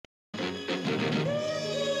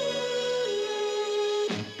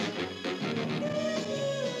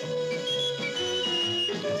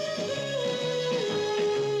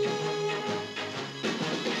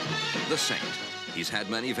the Saint. He's had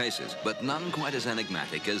many faces, but none quite as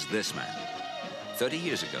enigmatic as this man. 30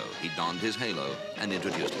 years ago, he donned his halo and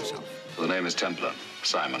introduced himself. The name is Templar,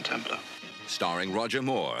 Simon Templar. Starring Roger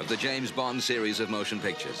Moore of the James Bond series of motion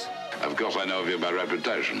pictures. Of course, I know of you by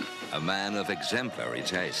reputation. A man of exemplary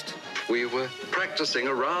taste. We were practicing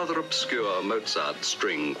a rather obscure Mozart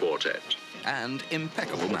string quartet. And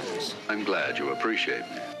impeccable manners. I'm glad you appreciate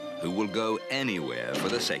me. Who will go anywhere for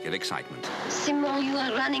the sake of excitement. Simon, you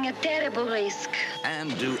are running a terrible risk.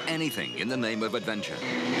 And do anything in the name of adventure.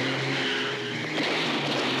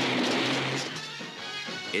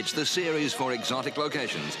 It's the series for exotic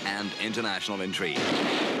locations and international intrigue.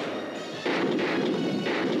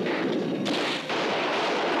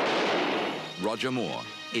 Roger Moore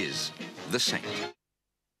is the Saint.